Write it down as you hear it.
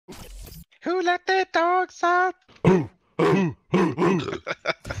Who let the dogs out?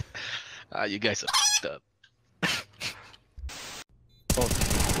 You guys are f***ed up.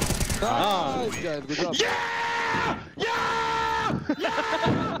 Nice, guys. Good job. Yeah! Yeah!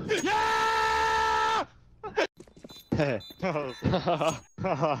 Yeah!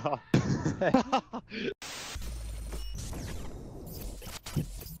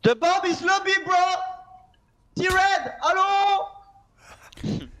 The bomb is lobby, bro! T-Red, hello!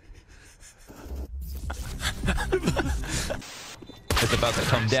 It's about to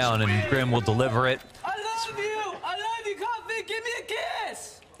come down and Grim will deliver it. I love you, Coffee, give me a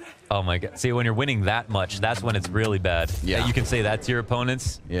kiss! Oh my god. See, when you're winning that much, that's when it's really bad. Yeah. You can say that to your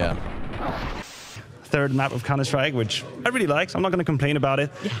opponents. Yeah. Third map of Counter-Strike, which I really like, so I'm not going to complain about it.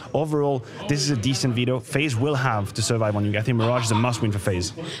 Yeah. Overall, this is a decent veto. FaZe will have to survive on you. I think Mirage is a must-win for FaZe.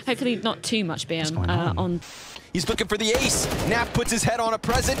 Hopefully not too much being on. He's looking for the ace. Nap puts his head on a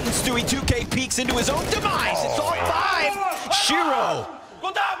present, and Stewie 2K peeks into his own demise. It's all five. Shiro.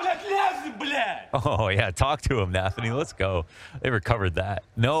 Oh yeah, talk to him, Nathany. Let's go. They recovered that.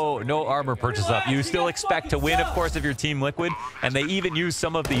 No armor purchase up. You still expect to win, of course, if you're Team Liquid, and they even use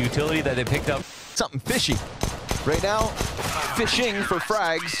some of the utility that they picked up. Something fishy. Right now, fishing for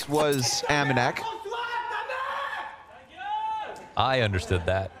frags was Amanek. I understood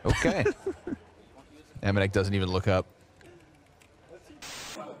that. Okay. Amanek doesn't even look up.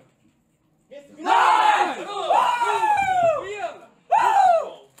 Nice!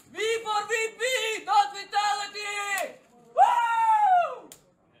 V for VP, not vitality! Woo!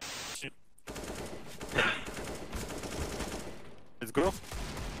 Let's go.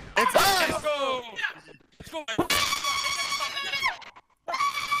 Let's go! Let's go!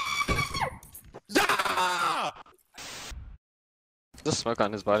 Just smoke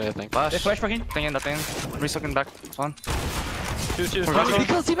on his body, I think. Flash. Flash fucking. Thing in that thing. Resucking back. It's on. Shoot. He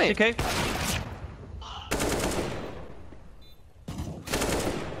kills teammate. Okay.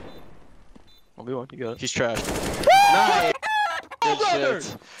 You got it. He's trash. Nice! Good shit.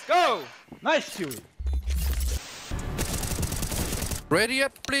 Let's go! Nice, Stewie. Ready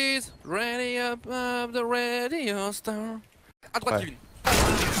up, please. Ready up, the radio star. À droite, Kevin.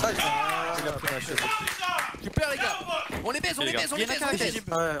 Super, les gars. On les baise.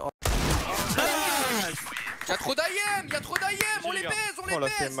 Y'a trop d'IM, on les baise.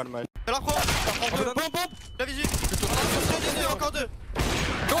 Elle en prend. La vigie. Encore deux.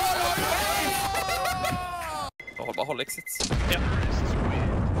 Bara håll exits.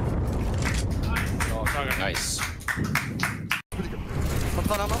 Nice.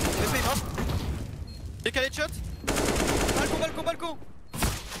 Décalé de shot. Balcon.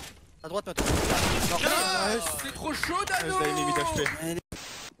 À droite, maintenant. C'est trop chaud, Dano.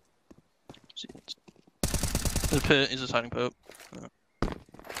 The pit is a hiding pope.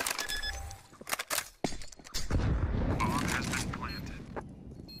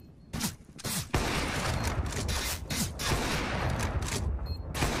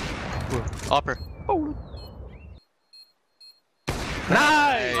 Upper. Oh.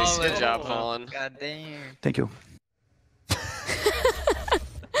 Nice! Good job, Fallen. God damn. Thank you.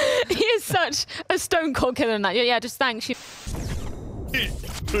 He is such a stone cold killer in that. Yeah, just thanks you.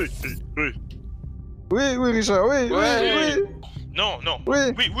 Oui, Richard, oui. Non.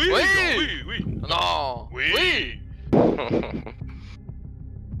 Oui. Oui. Non. Oui.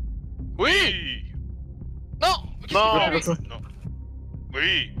 Oui. Non.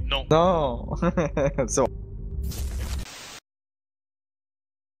 Oui. Non. Non. So.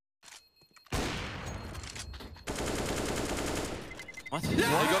 What?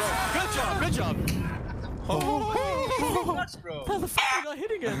 Yeah. Good job. Oh. Bro. How the fuck I got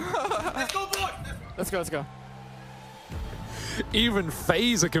hit again? Let's go, boy. Let's go. Even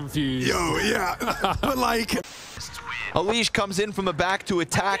FaZe are confused. Yo, yeah. But like... Alish comes in from the back to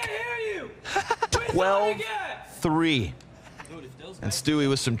attack. 12-3. And Stewie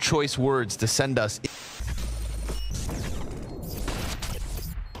with some choice words to send us.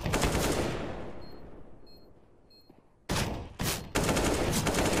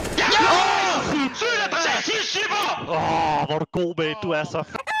 Åh, hvor er du god med, du er så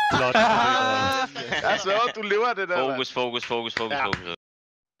flot. Jeg svær, du lever det der. Focus.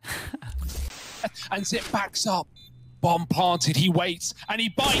 And it backs up. Bomb planted, he waits, and he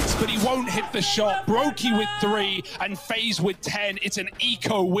bites, but he won't hit the shot. Brokey with 3, and FaZe with 10. It's an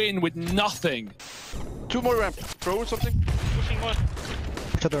eco win with nothing. 2 more ramp. Throw something. Pushing one.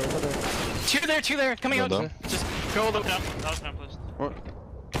 Two there, coming out. Just go low down. That was ramp list. What?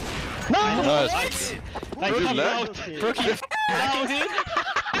 Nice. Brokey, dude.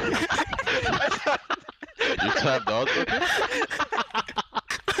 You tapped out, okay?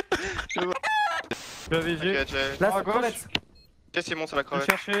 Je vais VG. Là, À c'est gauche. crevette. Qu'est-ce qu'il monte sur la Je vais crevette?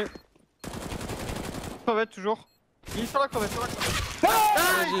 chercher. Crevette toujours. Il est sur la crevette, sur la crevette.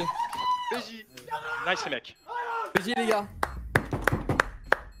 VJ. Nice les mecs. VG les gars.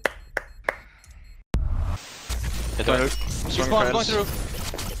 Going through.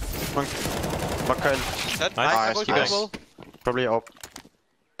 Nice. Probably up.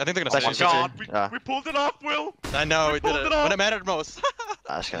 I think they're gonna Oh my god, we pulled it off, Will! I know, we did it. When it mattered most.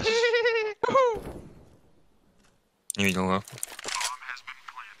 Nice, guys. Не видел его.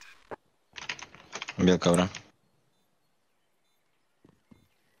 Бил ковра.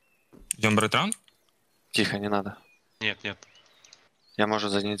 Идем брать раунд? Тихо, не надо. Нет, нет. Я,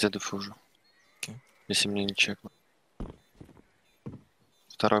 может, занять дефужу. Окей. Если мне не чекнут.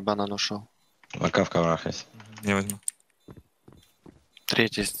 Второй банан ушел. Лака в коврах есть. Не возьму.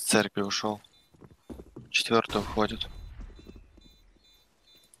 Третий с церкви ушел. Четвертый уходит.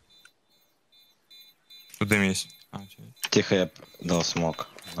 Тут дым есть. Тихо, я дал смок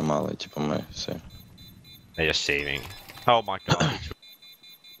на малый, типа мы все. Я saving. Oh my god.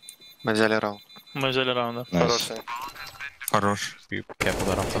 Мы взяли раунд. Мы взяли раунд. Хороший. Хорош. Careful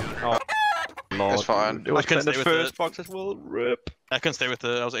that after. It's fine. I can stay with first it. boxes will rip. I can stay with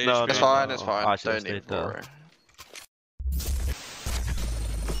it. I was age. No, it's fine, it's fine. I Don't need more.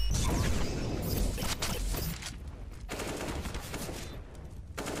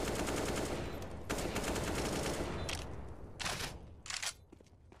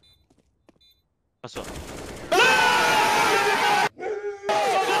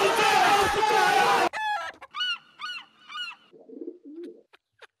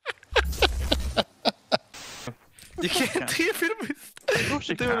 You can't do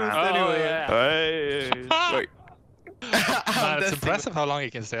it. Anyway. Wait. Man, it's impressive how long he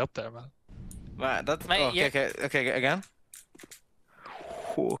can stay up there, man. Man, that's Mate, okay, again.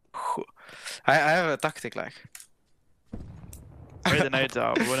 I have a tactic like. Where the nades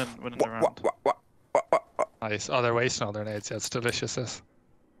are, we're winning the round. Nice. Oh, they're wasting all their nades. Yeah, it's delicious. This.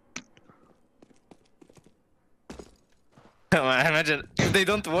 Imagine if they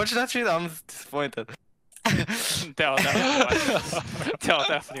don't watch that shit, I'm disappointed. They'll definitely watch this.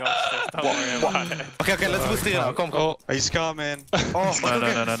 Don't worry about it. Okay, let's boost it now. Come. Oh, he's coming. Oh, No.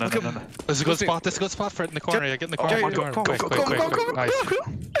 This is a good spot. This is a good spot for it in the corner. Yeah, get in the corner. Quick. Nice.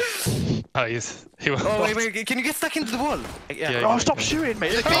 Nice. He was. Oh wait, can you get stuck into the wall? Yeah. Oh, stop shooting,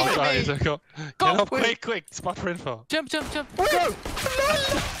 mate. Oh, sorry. Go. Get up quick. Spot for info. Jump. Go!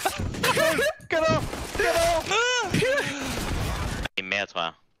 Get off! Mere, tror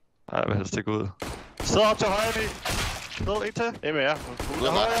jeg. Jeg vil helst ikke ud. Sidder op til højre, Mik. Ned, en til. MIBR. Ud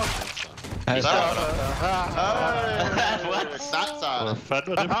af højre. Hvad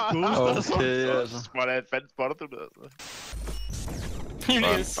fanden var det for boost? Okay, altså. Hvordan fanden spotter du det, altså?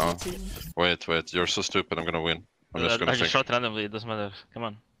 Wait, you're so stupid, I'm gonna win. I'm just gonna think. shot randomly, it doesn't matter. Come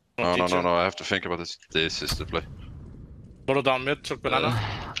on. No, I have to think about this. This is the play. Motor down mid, took banana.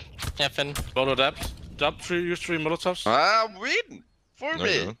 Fn. Motor dabs. Dab 3, use 3 molotovs. I'm winning! For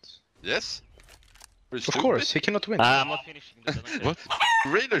me! Yes? Of course, he cannot win. I'm not finishing this. What?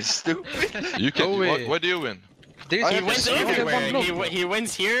 Really stupid? You can. Where do you win? He wins everywhere. He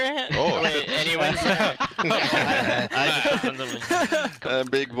wins here. Oh. And he wins there. I just randomly.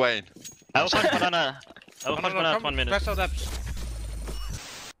 Big Wayne. I will punch banana. I will punch banana 1 minute. Press out dabs.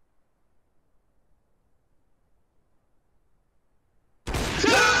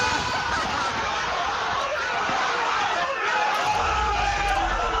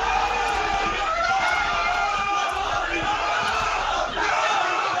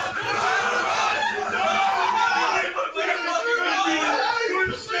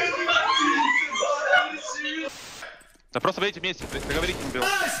 Да просто выйдите вместе, договорите не бил.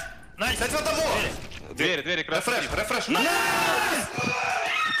 Найс! Кстати, вот того! Двери, красавчик. Рефреш!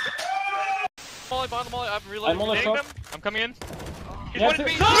 Molly, I'm reloading. I'm on the shot. I'm coming in. He's Yes, one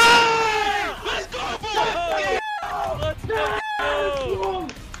B. Let's go, boy! Let's go!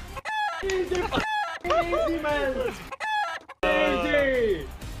 Easy, man! Easy!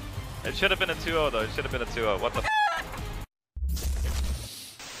 It should have been a 2-0 though, it should have been a 2-0, what the f***?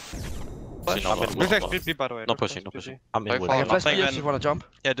 By the way. Not pushing. I'm in with I can flash Nothing, B if man. you wanna jump.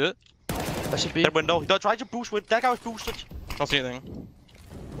 Yeah, do it. Flash B. That window, don't try to boost with, that guy was boosted. Don't see anything.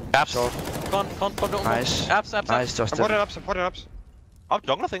 Apps. Come. Nice. Apps. Nice, Justin. Support it ups. Out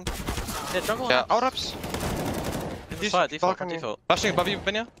jungle thing. Yeah, jungle. Yeah, Out ups. Default. Flashing above you,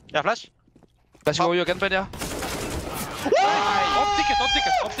 Benya. Yeah, flash. Flash over you again, Benja.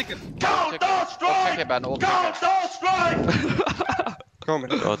 Off ticket. Come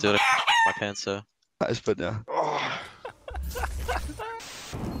in. Oh, dude, my pants, Nice, Benja.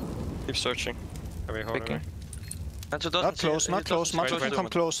 Keep searching. Not close, not close. Monster can come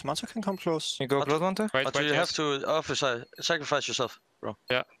close. Monster can come close. You go close, Monster? But you have to sacrifice yourself, bro.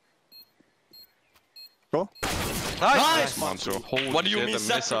 Yeah. Go. Nice! Monster. What do you mean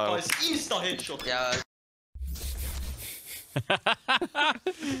sacrifice? Insta headshot. Yeah.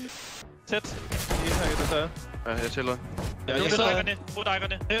 Tæt. Ja, jeg tæller. Han er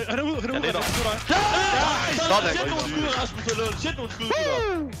ud, han er ud. Sæt nogle skud, Rasmus, eller sæt nogle skud, gutter.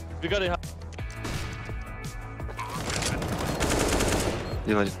 Vi gør det her.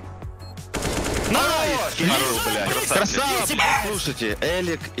 Det var det. Nice! Красава! Слушайте,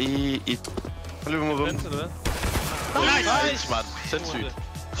 Элик и... По-любому вы... Nice, mand. Sindssygt.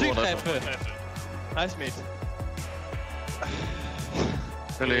 Sygt kæmpe. Nice, mate.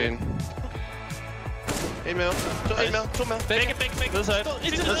 Eller en. En mere. To mere. Begge. Nedside.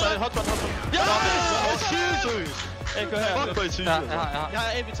 Hotspot. Ja! Seriøst. Hey, gå her. Fuck, hvor er I syge.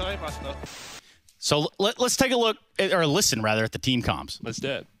 Jeg er AV3 forresten også. So let's take a look, or listen rather, at the team comps. Let's do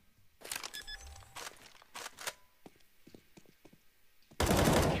it.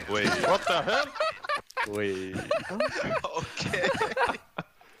 Wait, what the hell? Wait. Okay.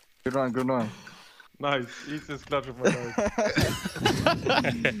 Good one. Nice. Eat this clutch of my life.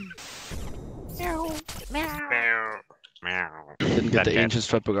 Didn't get the ancient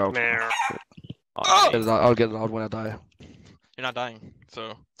strap book out. I'll get it out when I die. You're not dying, so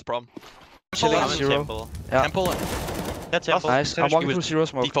it's a problem. Chilling zero. Yeah. Temple. That's temple. Nice. I'm walking through zero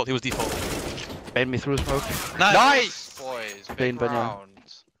smoke. Default, he was default. Bait me through smoke. Nice! Boys, Bane big Banyan.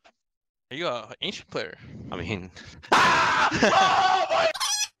 rounds. Are you an ancient player? I mean... Oh my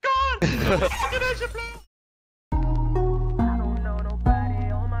god! Fucking ancient player!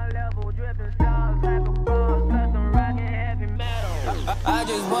 I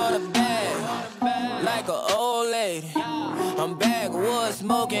just want a bag, like an old lady. I'm backwoods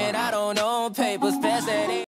smoking, I don't own papers, pass that